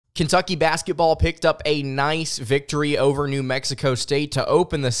Kentucky basketball picked up a nice victory over New Mexico State to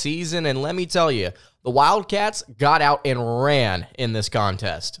open the season, and let me tell you, the Wildcats got out and ran in this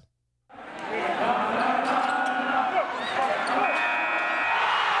contest.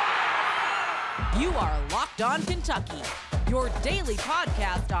 You are Locked On Kentucky, your daily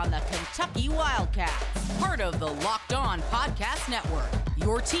podcast on the Kentucky Wildcats, part of the Locked On Podcast Network,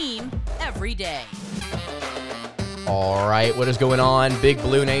 your team every day. All right, what is going on, Big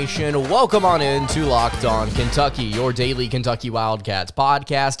Blue Nation? Welcome on into Locked On Kentucky, your daily Kentucky Wildcats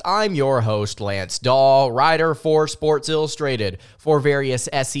podcast. I'm your host, Lance Dawe, writer for Sports Illustrated for various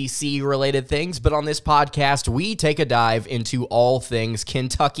SEC-related things. But on this podcast, we take a dive into all things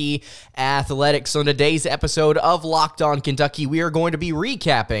Kentucky athletics. On today's episode of Locked On Kentucky, we are going to be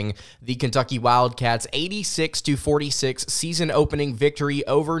recapping the Kentucky Wildcats' 86-46 season-opening victory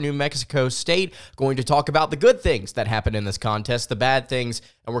over New Mexico State. Going to talk about the good things that happened in this contest, the bad things,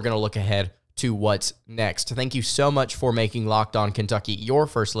 and we're going to look ahead to what's next. Thank you so much for making Locked On Kentucky your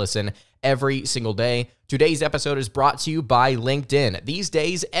first listen every single day. Today's episode is brought to you by LinkedIn. These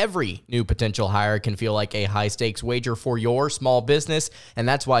days, every new potential hire can feel like a high-stakes wager for your small business, and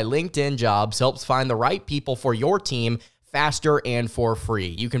that's why LinkedIn Jobs helps find the right people for your team faster and for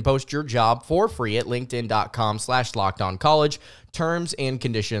free. You can post your job for free at linkedin.com/lockedoncollege. Terms and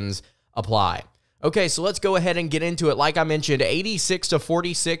conditions apply. Okay, so let's go ahead and get into it. Like I mentioned,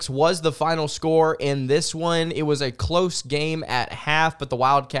 86-46 was the final score in this one. It was a close game at half, but the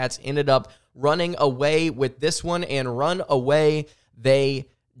Wildcats ended up running away with this one, and run away they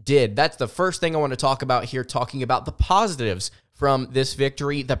did. That's the first thing I want to talk about here, talking about the positives from this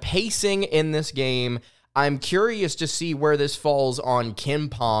victory. The pacing in this game, I'm curious to see where this falls on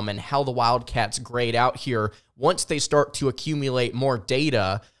KenPom and how the Wildcats grade out here once they start to accumulate more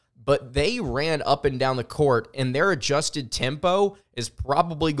data. But they ran up and down the court, and their adjusted tempo is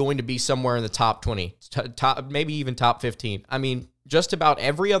probably going to be somewhere in the top 20, maybe even top 15. I mean, just about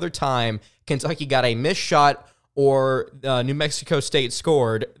every other time Kentucky got a missed shot or New Mexico State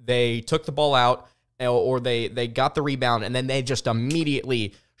scored, they took the ball out or they got the rebound, and then they just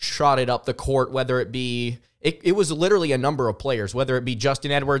immediately shot it up the court, whether it be, it was literally a number of players, whether it be Justin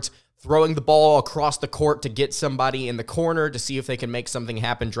Edwards throwing the ball across the court to get somebody in the corner to see if they can make something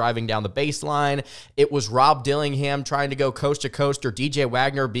happen driving down the baseline. It was Rob Dillingham trying to go coast to coast, or DJ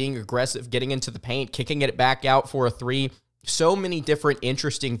Wagner being aggressive, getting into the paint, kicking it back out for a three. So many different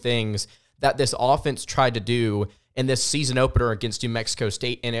interesting things that this offense tried to do in this season opener against New Mexico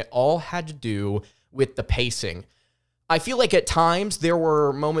State, and it all had to do with the pacing. I feel like at times there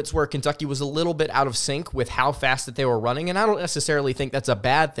were moments where Kentucky was a little bit out of sync with how fast that they were running, and I don't necessarily think that's a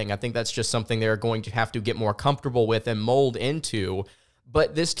bad thing. I think that's just something they're going to have to get more comfortable with and mold into.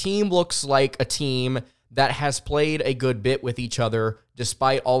 But this team looks like a team that has played a good bit with each other,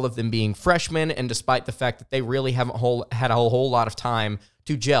 despite all of them being freshmen and despite the fact that they really haven't had a whole lot of time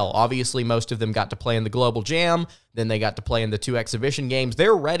to gel. Obviously, most of them got to play in the Global Jam, then they got to play in the 2 exhibition games.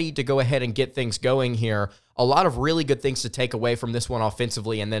 They're ready to go ahead and get things going here. A lot of really good things to take away from this one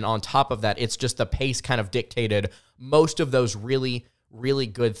offensively, and then on top of that, it's just the pace kind of dictated most of those really, really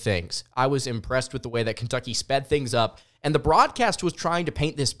good things. I was impressed with the way that Kentucky sped things up, and the broadcast was trying to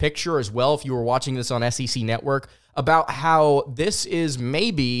paint this picture as well, if you were watching this on SEC Network, about how this is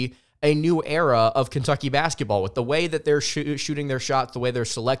maybe a new era of Kentucky basketball with the way that they're shooting their shots, the way they're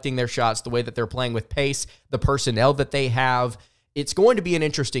selecting their shots, the way that they're playing with pace, the personnel that they have. It's going to be an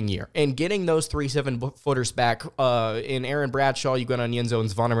interesting year. And getting those 3 7-footers back in Aaron Bradshaw, Ugonna Onyenso, and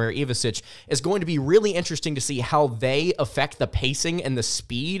Zvonimir Ivisic is going to be really interesting to see how they affect the pacing and the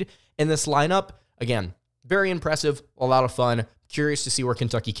speed in this lineup. Again, very impressive, a lot of fun. Curious to see where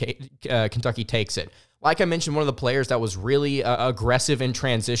Kentucky takes it. Like I mentioned, one of the players that was really aggressive in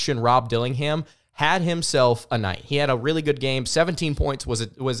transition, Rob Dillingham, had himself a night. He had a really good game. 17 points was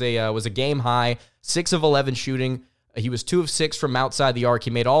a game high. 6 of 11 shooting. He was 2 of 6 from outside the arc. He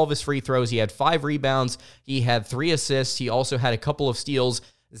made all of his free throws. He had 5 rebounds. He had 3 assists. He also had a couple of steals.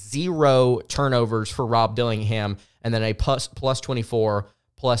 0 turnovers for Rob Dillingham, and then a plus 24.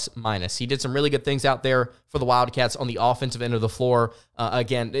 Plus minus. He did some really good things out there for the Wildcats on the offensive end of the floor.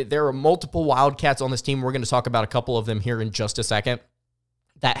 Again, there are multiple Wildcats on this team. We're going to talk about a couple of them here in just a second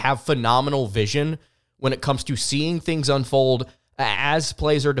that have phenomenal vision when it comes to seeing things unfold as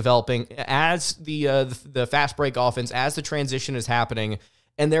plays are developing, as the fast break offense, as the transition is happening,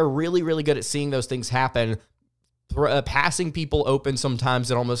 and they're really, really good at seeing those things happen. Passing people open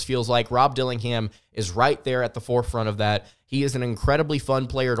sometimes, it almost feels like Rob Dillingham is right there at the forefront of that. He is an incredibly fun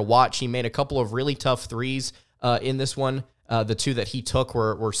player to watch. He made a couple of really tough threes in this one. The 2 that he took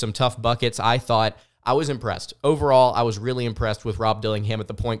were some tough buckets, I thought. I was impressed. Overall, I was really impressed with Rob Dillingham at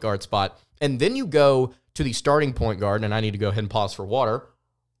the point guard spot. And then you go to the starting point guard, and I need to go ahead and pause for water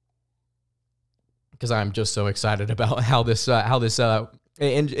because I'm just so excited about how this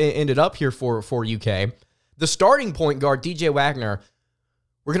ended up here for UK. The starting point guard, DJ Wagner,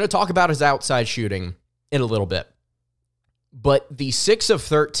 we're going to talk about his outside shooting in a little bit. But the 6 of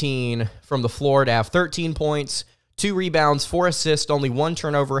 13 from the floor to have 13 points, 2 rebounds, 4 assists, only 1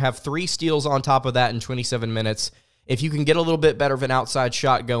 turnover, have 3 steals on top of that in 27 minutes. If you can get a little bit better of an outside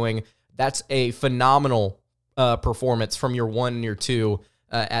shot going, that's a phenomenal performance from your 1 and your 2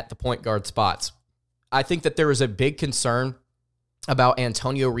 at the point guard spots. I think that there is a big concern about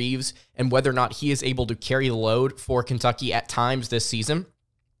Antonio Reeves and whether or not he is able to carry the load for Kentucky at times this season.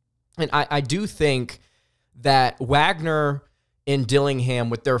 And I do think that Wagner and Dillingham,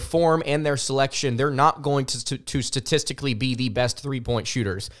 with their form and their selection, they're not going to statistically be the best three-point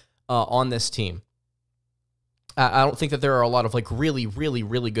shooters on this team. I don't think that there are a lot of really, really,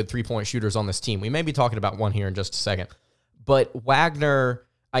 really good three-point shooters on this team. We may be talking about one here in just a second. But Wagner,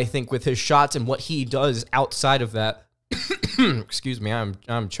 I think with his shots and what he does outside of that, excuse me,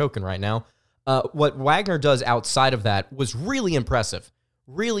 I'm choking right now. What Wagner does outside of that was really impressive.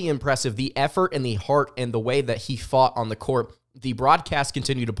 Really impressive. The effort and the heart and the way that he fought on the court. The broadcast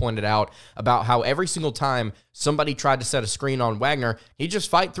continued to point it out about how every single time somebody tried to set a screen on Wagner, he'd just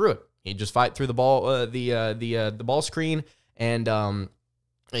fight through it. He'd just fight through the ball, the ball screen, and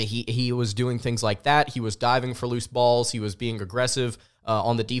he was doing things like that. He was diving for loose balls. He was being aggressive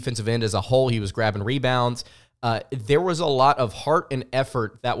on the defensive end as a whole. He was grabbing rebounds. There was a lot of heart and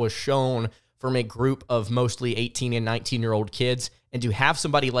effort that was shown from a group of mostly 18 and 19-year-old kids, and to have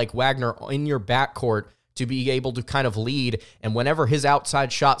somebody like Wagner in your backcourt to be able to kind of lead, and whenever his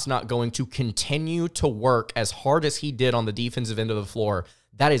outside shot's not going, to continue to work as hard as he did on the defensive end of the floor,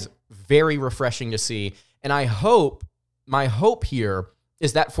 that is very refreshing to see. And my hope here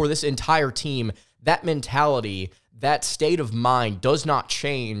is that for this entire team, that mentality, that state of mind does not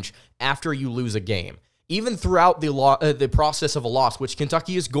change after you lose a game. Even throughout the process of a loss, which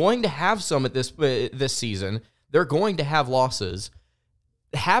Kentucky is going to have some at this season, they're going to have losses.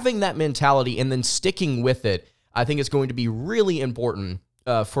 Having that mentality and then sticking with it, I think is going to be really important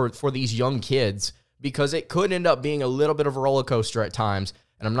for these young kids, because it could end up being a little bit of a roller coaster at times.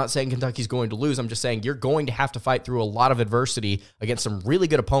 And I'm not saying Kentucky's going to lose. I'm just saying you're going to have to fight through a lot of adversity against some really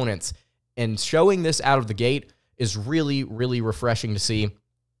good opponents. And showing this out of the gate is really, really refreshing to see.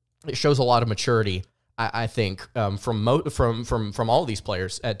 It shows a lot of maturity, I think, from all of these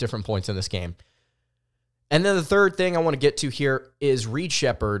players at different points in this game. And then the third thing I want to get to here is Reed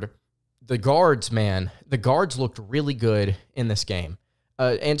Sheppard. The guards, man. The guards looked really good in this game.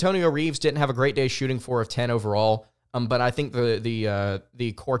 Antonio Reeves didn't have a great day shooting 4 of 10 overall, but I think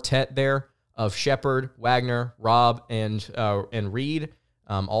the quartet there of Sheppard, Wagner, Rob, and Reed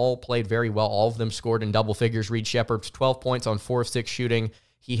all played very well. All of them scored in double figures. Reed Sheppard, 12 points on 4 of 6 shooting.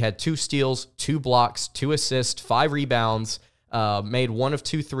 He had 2 steals, 2 blocks, 2 assists, 5 rebounds, made 1 of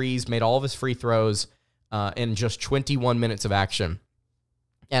 2 threes, made all of his free throws, in just 21 minutes of action.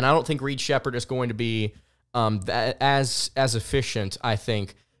 And I don't think Reed Sheppard is going to be as efficient, I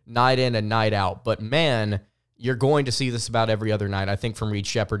think, night in and night out. But, man, you're going to see this about every other night, I think, from Reed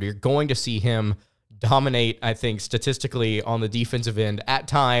Sheppard. You're going to see him dominate, I think, statistically on the defensive end. At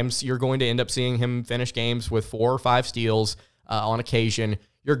times, you're going to end up seeing him finish games with 4 or 5 steals on occasion.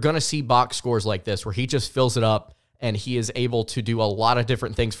 You're going to see box scores like this where he just fills it up and he is able to do a lot of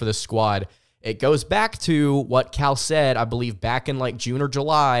different things for this squad. It goes back to what Cal said, I believe, back in like June or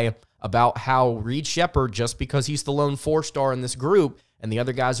July about how Reed Sheppard, just because he's the lone 4-star in this group and the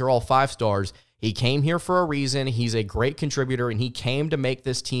other guys are all 5-stars, he came here for a reason. He's a great contributor, and he came to make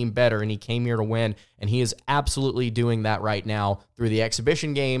this team better, and he came here to win, and he is absolutely doing that right now through the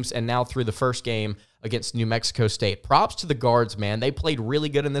exhibition games and now through the first game against New Mexico State. Props to the guards, man. They played really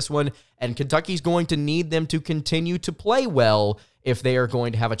good in this one, and Kentucky's going to need them to continue to play well if they are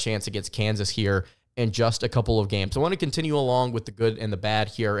going to have a chance against Kansas here in just a couple of games. I want to continue along with the good and the bad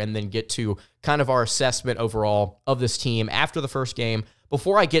here and then get to kind of our assessment overall of this team after the first game.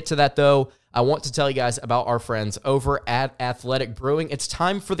 Before I get to that, though, I want to tell you guys about our friends over at Athletic Brewing. It's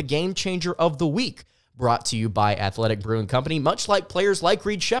time for the Game Changer of the Week, brought to you by Athletic Brewing Company. Much like players like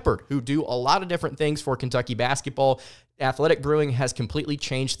Reed Sheppard, who do a lot of different things for Kentucky basketball, Athletic Brewing has completely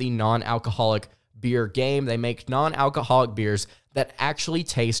changed the non-alcoholic beer game. They make non-alcoholic beers that actually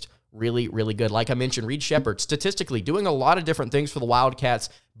taste really, really good. Like I mentioned, Reed Sheppard, statistically, doing a lot of different things for the Wildcats,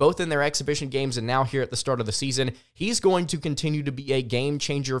 both in their exhibition games and now here at the start of the season. He's going to continue to be a game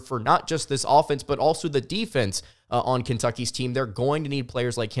changer for not just this offense, but also the defense on Kentucky's team. They're going to need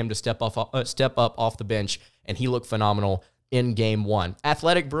players like him to step up off the bench, and he looked phenomenal in game one.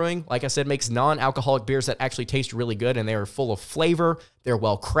 Athletic Brewing, like I said, makes non-alcoholic beers that actually taste really good, and they are full of flavor. They're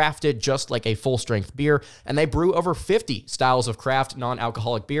well crafted, just like a full-strength beer, and they brew over 50 styles of craft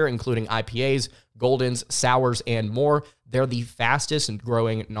non-alcoholic beer, including IPAs, Goldens, sours, and more. They're the fastest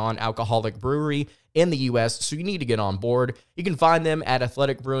growing non-alcoholic brewery in the U.S., so you need to get on board. You can find them at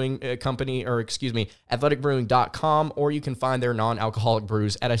athleticbrewing.com, or you can find their non-alcoholic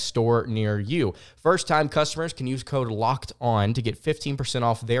brews at a store near you. First-time customers can use code LOCKEDON to get 15%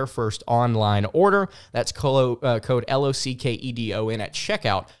 off their first online order. That's code LOCKEDON at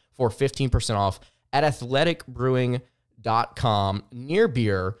checkout for 15% off at athleticbrewing.com. Near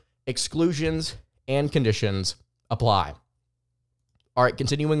beer, exclusions and conditions apply. All right,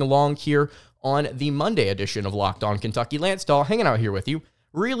 continuing along here on the Monday edition of Locked On Kentucky. Lance Dawe hanging out here with you.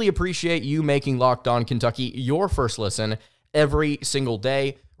 Really appreciate you making Locked On Kentucky your first listen every single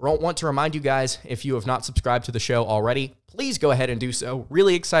day. Want to remind you guys, if you have not subscribed to the show already, please go ahead and do so.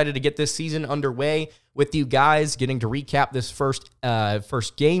 Really excited to get this season underway with you guys, getting to recap this first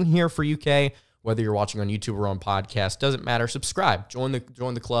game here for UK. Whether you're watching on YouTube or on podcast, doesn't matter. Subscribe, join the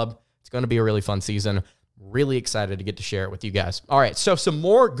club. It's going to be a really fun season. Really excited to get to share it with you guys. All right, so some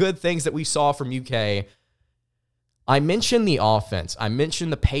more good things that we saw from UK. I mentioned the offense. I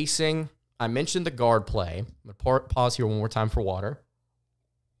mentioned the pacing. I mentioned the guard play. I'm going to pause here one more time for water.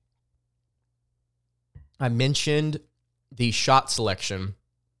 I mentioned the shot selection,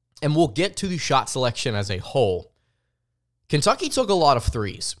 and we'll get to the shot selection as a whole. Kentucky took a lot of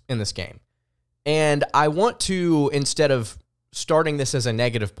threes in this game, and I want to, instead of starting this as a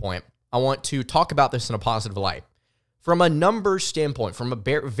negative point, I want to talk about this in a positive light. From a numbers standpoint, from a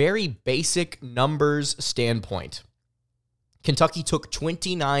very basic numbers standpoint, Kentucky took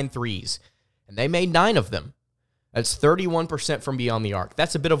 29 threes, and they made 9 of them. That's 31% from beyond the arc.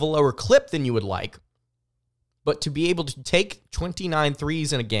 That's a bit of a lower clip than you would like, but to be able to take 29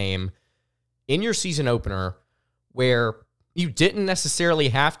 threes in a game in your season opener where you didn't necessarily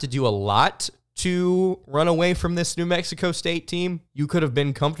have to do a lot to run away from this New Mexico State team. You could have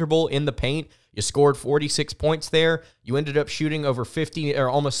been comfortable in the paint. You scored 46 points there. You ended up shooting over 50 or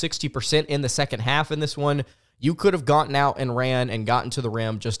almost 60% in the second half in this one. You could have gotten out and ran and gotten to the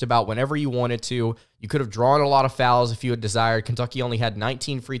rim just about whenever you wanted to. You could have drawn a lot of fouls if you had desired. Kentucky only had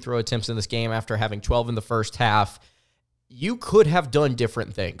 19 free throw attempts in this game after having 12 in the first half. You could have done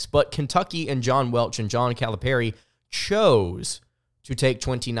different things, but Kentucky and John Welch and John Calipari chose to take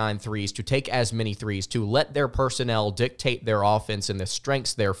 29 threes, to take as many threes, to let their personnel dictate their offense and the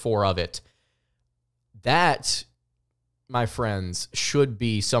strengths, therefore, of it. That, my friends, should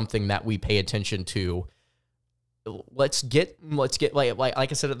be something that we pay attention to. Let's get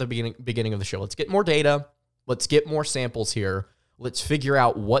like I said at the beginning of the show, let's get more data. Let's get more samples here. Let's figure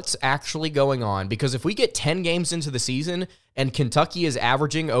out what's actually going on. Because if we get 10 games into the season and Kentucky is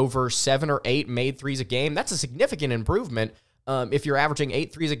averaging over 7 or 8 made threes a game, that's a significant improvement. If you're averaging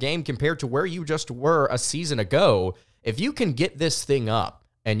 8 threes a game compared to where you just were a season ago, if you can get this thing up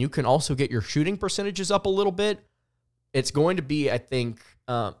and you can also get your shooting percentages up a little bit, it's going to be, I think,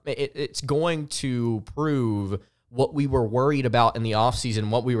 it's going to prove what we were worried about in the offseason,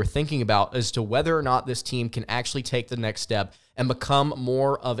 what we were thinking about as to whether or not this team can actually take the next step and become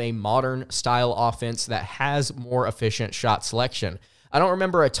more of a modern style offense that has more efficient shot selection. I don't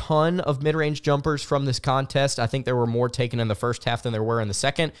remember a ton of mid-range jumpers from this contest. I think there were more taken in the first half than there were in the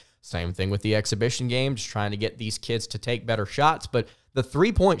second. Same thing with the exhibition game, just trying to get these kids to take better shots. But the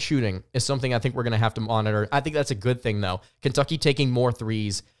three-point shooting is something I think we're going to have to monitor. I think that's a good thing, though. Kentucky taking more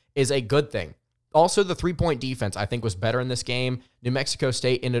threes is a good thing. Also, the three-point defense, I think, was better in this game. New Mexico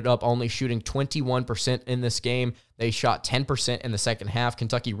State ended up only shooting 21% in this game. They shot 10% in the second half.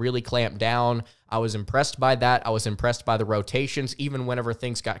 Kentucky really clamped down. I was impressed by that. I was impressed by the rotations. Even whenever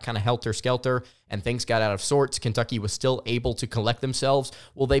things got kind of helter-skelter and things got out of sorts, Kentucky was still able to collect themselves.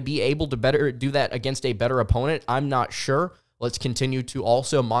 Will they be able to better do that against a better opponent? I'm not sure. Let's continue to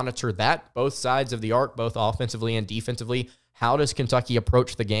also monitor that, both sides of the arc, both offensively and defensively. How does Kentucky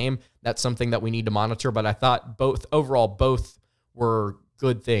approach the game? That's something that we need to monitor, but I thought both were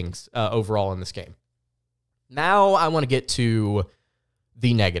good things overall in this game. Now I want to get to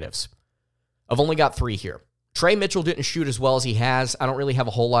the negatives. I've only got 3 here. Trey Mitchell didn't shoot as well as he has. I don't really have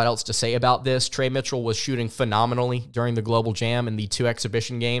a whole lot else to say about this. Trey Mitchell was shooting phenomenally during the Global Jam in the 2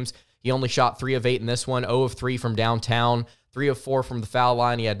 exhibition games. He only shot 3 of 8 in this one, 0 of 3 from downtown, 3 of 4 from the foul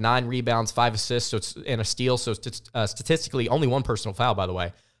line. He had 9 rebounds, 5 assists, and a steal. So statistically, only 1 personal foul, by the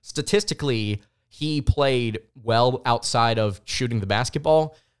way. statistically, he played well outside of shooting the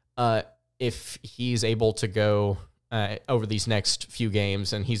basketball. If he's able to go over these next few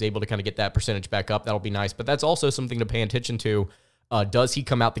games and he's able to kind of get that percentage back up, that'll be nice. But that's also something to pay attention to. Does he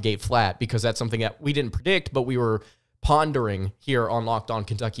come out the gate flat? Because that's something that we didn't predict, but we were pondering here on Locked On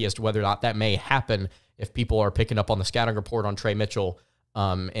Kentucky as to whether or not that may happen if people are picking up on the scouting report on Trey Mitchell.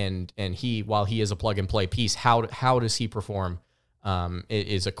 And he, while he is a plug-and-play piece, how does he perform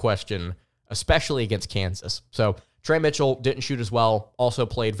is a question, especially against Kansas. So Trey Mitchell didn't shoot as well, also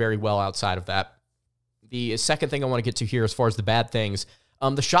played very well outside of that. The second thing I want to get to here as far as the bad things,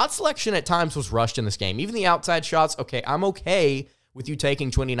 the shot selection at times was rushed in this game. Even the outside shots, okay, I'm okay with you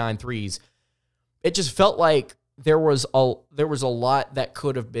taking 29 threes. It just felt like there was a lot that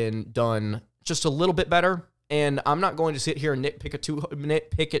could have been done just a little bit better. And I'm not going to sit here and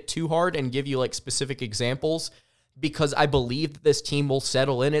nitpick it too hard and give you like specific examples, because I believe that this team will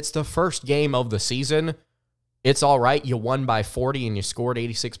settle in. It's the first game of the season. It's all right. You won by 40 and you scored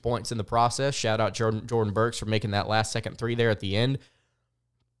 86 points in the process. Shout out Jordan Burks for making that last second three there at the end.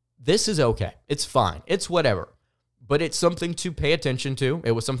 This is okay. It's fine. It's whatever. But it's something to pay attention to.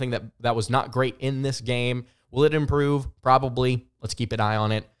 It was something that was not great in this game. Will it improve? Probably. Let's keep an eye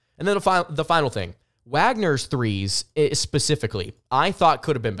on it. And then the final thing. Wagner's threes specifically, I thought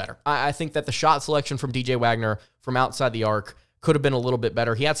could have been better. I think that the shot selection from DJ Wagner from outside the arc could have been a little bit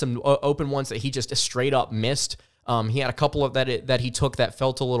better. He had some open ones that he just straight up missed. He had a couple of that he took that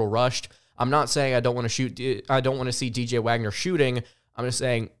felt a little rushed. I'm not saying I don't want to shoot. I don't want to see DJ Wagner shooting. I'm just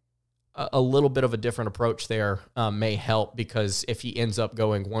saying a little bit of a different approach there may help, because if he ends up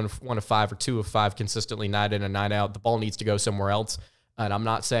going 1 of 5 or 2 of 5 consistently night in and night out, the ball needs to go somewhere else. And I'm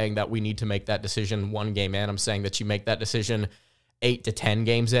not saying that we need to make that decision one game in. I'm saying that you make that decision 8 to 10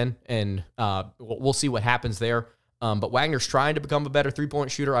 games in, and we'll see what happens there. But Wagner's trying to become a better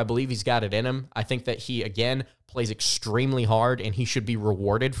three-point shooter. I believe he's got it in him. I think that he, again, plays extremely hard, and he should be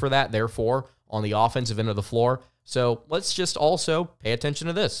rewarded for that, therefore, on the offensive end of the floor. So let's just also pay attention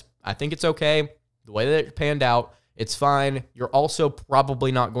to this. I think it's okay. The way that it panned out, it's fine. You're also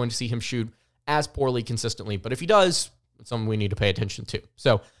probably not going to see him shoot as poorly consistently. But if he does, it's something we need to pay attention to.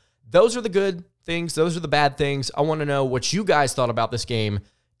 So those are the good things. Those are the bad things. I want to know what you guys thought about this game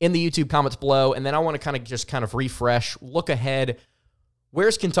in the YouTube comments below. And then I want to kind of refresh, look ahead.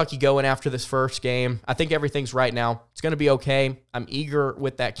 Where's Kentucky going after this first game? I think everything's right now. It's going to be okay. I'm eager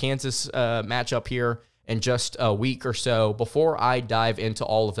with that Kansas matchup here in just a week or so. Before I dive into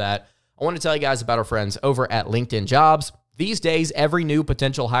all of that, I want to tell you guys about our friends over at LinkedIn Jobs. These days, every new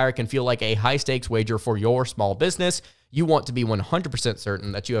potential hire can feel like a high-stakes wager for your small business. You want to be 100%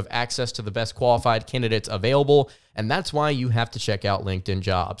 certain that you have access to the best qualified candidates available, and that's why you have to check out LinkedIn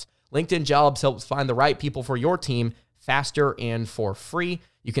Jobs. LinkedIn Jobs helps find the right people for your team faster and for free.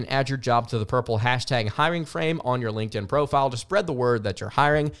 You can add your job to the purple hashtag hiring frame on your LinkedIn profile to spread the word that you're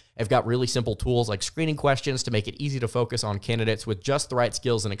hiring. I've got really simple tools like screening questions to make it easy to focus on candidates with just the right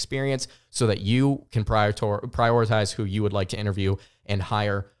skills and experience so that you can prioritize who you would like to interview and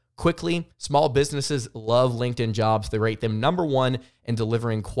hire quickly. Small businesses love LinkedIn Jobs. They rate them #1 in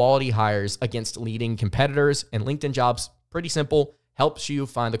delivering quality hires against leading competitors. And LinkedIn Jobs, pretty simple, helps you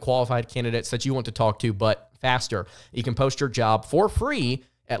find the qualified candidates that you want to talk to, but faster. You can post your job for free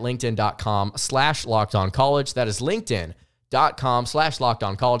at linkedin.com/lockedoncollege. That is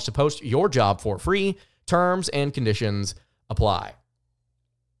linkedin.com/lockedoncollege to post your job for free. Terms and conditions apply.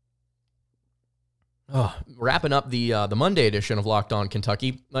 Wrapping up the Monday edition of Locked On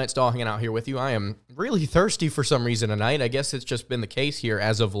Kentucky. Lance Dawe hanging out here with you. I am really thirsty for some reason tonight. I guess it's just been the case here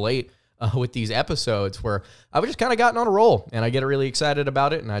as of late with these episodes where I've just kind of gotten on a roll and I get really excited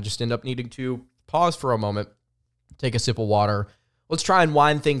about it, and I just end up needing to pause for a moment, take a sip of water. Let's try and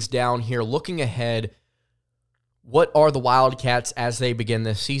wind things down here. Looking ahead, what are the Wildcats as they begin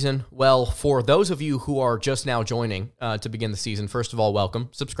this season? Well, for those of you who are just now joining to begin the season, first of all, welcome.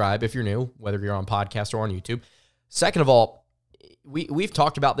 Subscribe if you're new, whether you're on podcast or on YouTube. Second of all, we've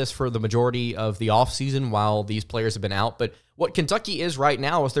talked about this for the majority of the offseason while these players have been out, but what Kentucky is right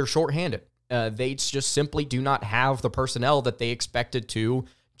now is they're shorthanded. They just simply do not have the personnel that they expected to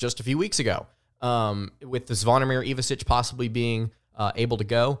just a few weeks ago. With the Zvonimir Ivasic possibly being able to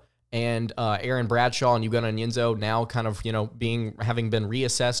go, and Aaron Bradshaw and Ugonna Nyenzo now kind of, having been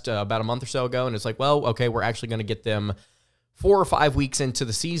reassessed about a month or so ago, and it's like, well, okay, we're actually going to get them 4 or 5 weeks into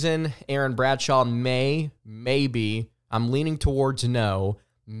the season. Aaron Bradshaw maybe, I'm leaning towards no,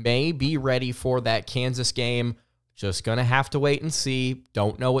 may be ready for that Kansas game. Just going to have to wait and see.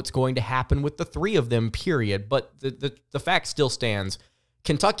 Don't know what's going to happen with the 3 of them, period. But the fact still stands.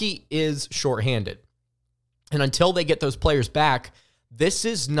 Kentucky is shorthanded. And until they get those players back, this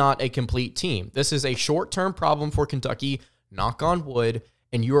is not a complete team. This is a short-term problem for Kentucky, knock on wood,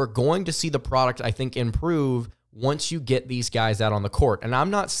 and you are going to see the product, I think, improve once you get these guys out on the court. And I'm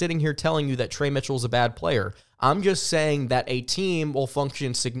not sitting here telling you that Trey Mitchell's a bad player. I'm just saying that a team will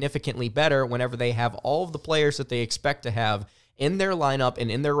function significantly better whenever they have all of the players that they expect to have in their lineup and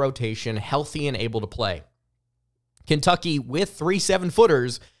in their rotation healthy and able to play. Kentucky, with 3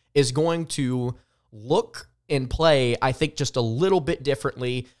 7-footers, is going to look and play, I think, just a little bit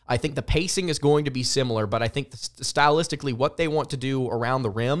differently. I think the pacing is going to be similar, but I think stylistically what they want to do around the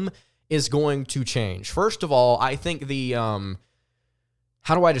rim is going to change. First of all, I think the,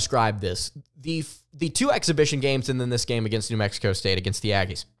 how do I describe this? The 2 exhibition games and then this game against New Mexico State, against the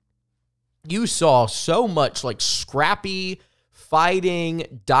Aggies, you saw so much like scrappy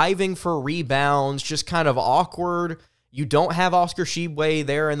fighting, diving for rebounds, just kind of awkward. You don't have Oscar Tshiebwe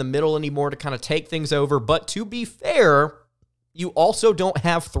there in the middle anymore to kind of take things over. But to be fair, you also don't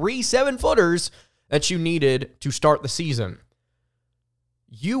have 3 7-footers that you needed to start the season.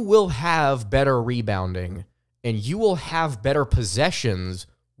 You will have better rebounding and you will have better possessions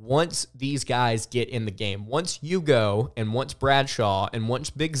once these guys get in the game. Once you go and once Bradshaw and once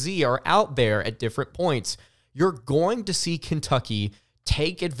Big Z are out there at different points, you're going to see Kentucky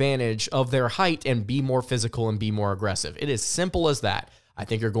take advantage of their height and be more physical and be more aggressive. It is simple as that. I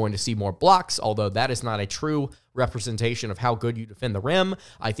think you're going to see more blocks, although that is not a true representation of how good you defend the rim.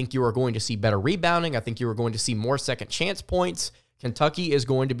 I think you are going to see better rebounding. I think you are going to see more second chance points. Kentucky is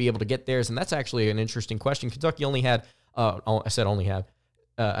going to be able to get theirs, and that's actually an interesting question. Kentucky only had, I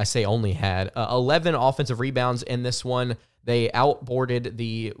say only had, 11 offensive rebounds in this one. They outboarded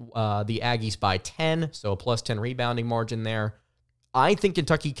the Aggies by 10, so a plus 10 rebounding margin there. I think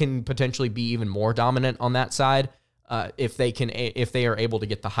Kentucky can potentially be even more dominant on that side if they are able to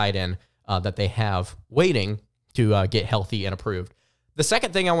get the height in that they have waiting to get healthy and approved. The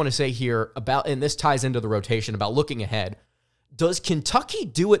second thing I want to say here about, and this ties into the rotation about looking ahead, does Kentucky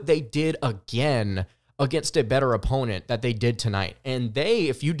do what they did again against a better opponent that they did tonight? And they,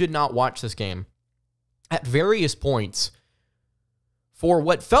 if you did not watch this game, at various points, for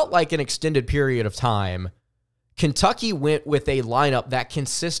what felt like an extended period of time, Kentucky went with a lineup that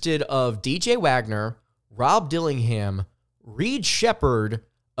consisted of DJ Wagner, Rob Dillingham, Reed Sheppard,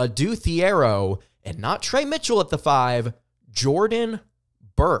 Adu Thiero, and not Trey Mitchell at the 5, Jordan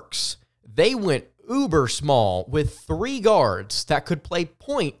Burks. They went uber small with 3 guards that could play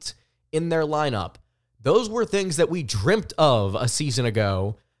point in their lineup. Those were things that we dreamt of a season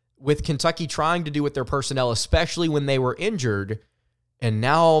ago with Kentucky trying to do with their personnel, especially when they were injured. And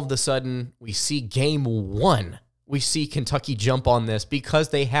now all of a sudden we see game 1. We see Kentucky jump on this because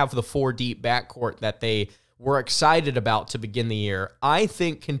they have the 4-deep backcourt that they were excited about to begin the year. I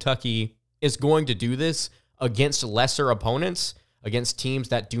think Kentucky is going to do this against lesser opponents, against teams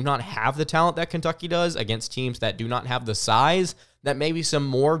that do not have the talent that Kentucky does, against teams that do not have the size that maybe some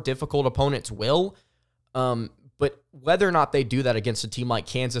more difficult opponents will. But whether or not they do that against a team like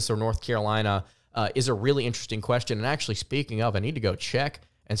Kansas or North Carolina is a really interesting question. And actually, speaking of, I need to go check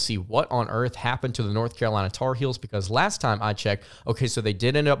and see what on earth happened to the North Carolina Tar Heels, because last time I checked, okay, so they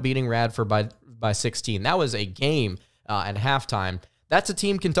did end up beating Radford by 16. That was a game at halftime. That's a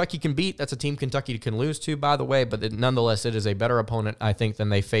team Kentucky can beat. That's a team Kentucky can lose to, by the way, but nonetheless, it is a better opponent, I think, than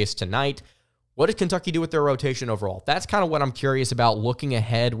they faced tonight. What does Kentucky do with their rotation overall? That's kind of what I'm curious about looking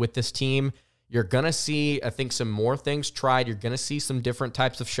ahead with this team. You're going to see, I think, some more things tried. You're going to see some different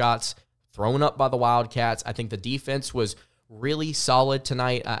types of shots thrown up by the Wildcats. I think the defense was really solid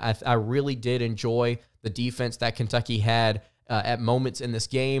tonight. I really did enjoy the defense that Kentucky had at moments in this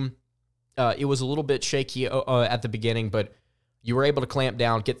game. It was a little bit shaky at the beginning, but you were able to clamp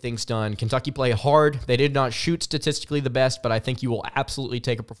down, get things done. Kentucky played hard. They did not shoot statistically the best, but I think you will absolutely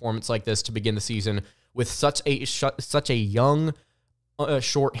take a performance like this to begin the season with such a young,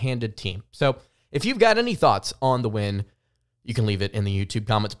 short-handed team. So if you've got any thoughts on the win, you can leave it in the YouTube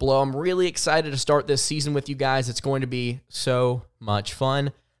comments below. I'm really excited to start this season with you guys. It's going to be so much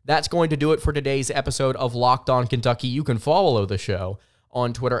fun. That's going to do it for today's episode of Locked On Kentucky. You can follow the show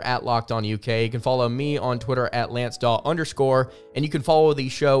on Twitter at LockedOnUK. You can follow me on Twitter at LanceDawe_, and you can follow the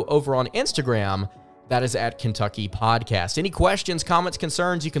show over on Instagram. That is at Kentucky Podcast. Any questions, comments,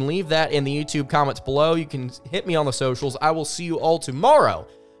 concerns, you can leave that in the YouTube comments below. You can hit me on the socials. I will see you all tomorrow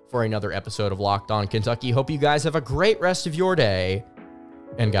for another episode of Locked On Kentucky. Hope you guys have a great rest of your day,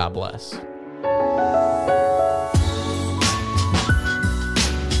 and God bless.